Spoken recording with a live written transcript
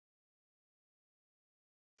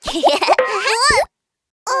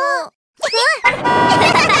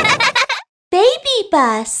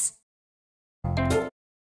BabyBus.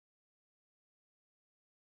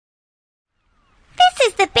 This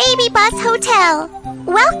is the BabyBus Hotel.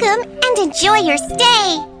 Welcome and enjoy your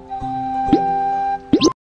stay.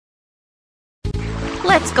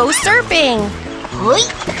 Let's go surfing. Hoi,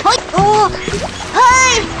 hoi, oh,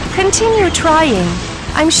 hi. Continue trying.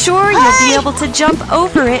 I'm sure you'll be able to jump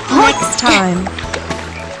over it next time.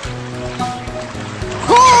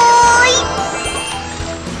 Hoi.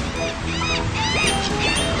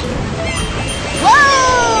 Whoa.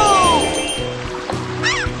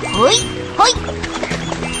 Hoi, hoi.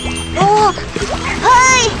 Oh,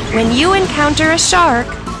 hi. When you encounter a shark,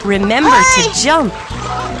 remember to jump.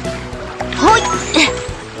 Hoi.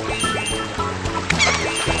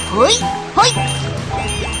 Hoi, hoi.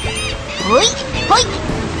 Hoi, hoi.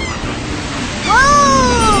 Whoa,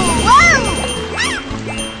 whoa.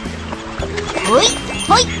 Hoi,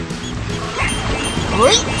 hoi.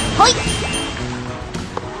 Hoi, hoi.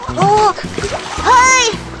 Oh, hi.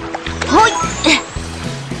 Hoi.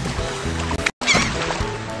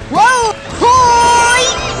 Whoa, hoi.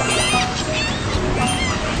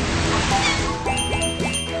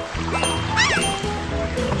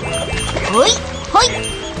 Hoi, hoi.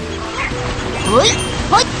 Hoi,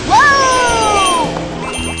 hoi. Whoa.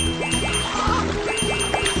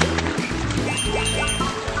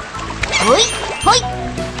 Hoi, hoi.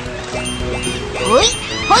 Hoi,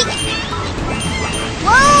 hoi.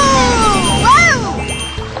 Whoa, whoa.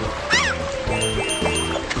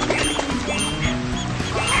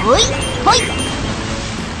 Hoi, hoi.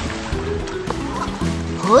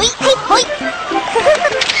 Hoi, hoi.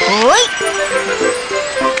 Hoi.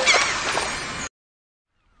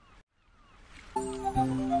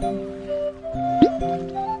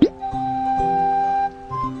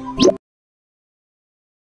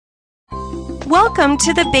 Welcome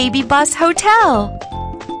to the BabyBus Hotel.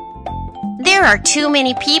 There are too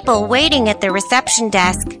many people waiting at the reception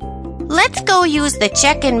desk. Let's go use the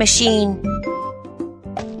check-in machine.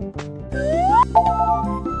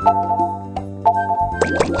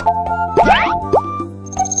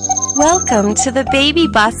 Welcome to the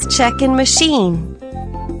BabyBus check-in machine.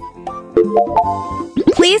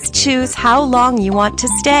 Please choose how long you want to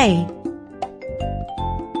stay.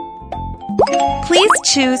 Please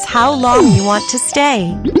choose how long you want to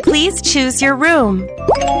stay. Please choose your room.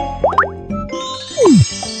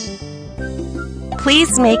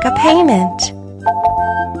 Please make a payment.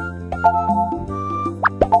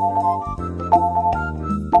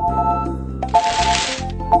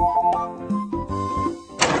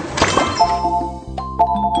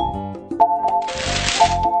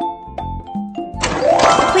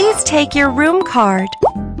 Please take your room card.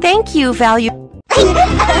 Thank you, valuable.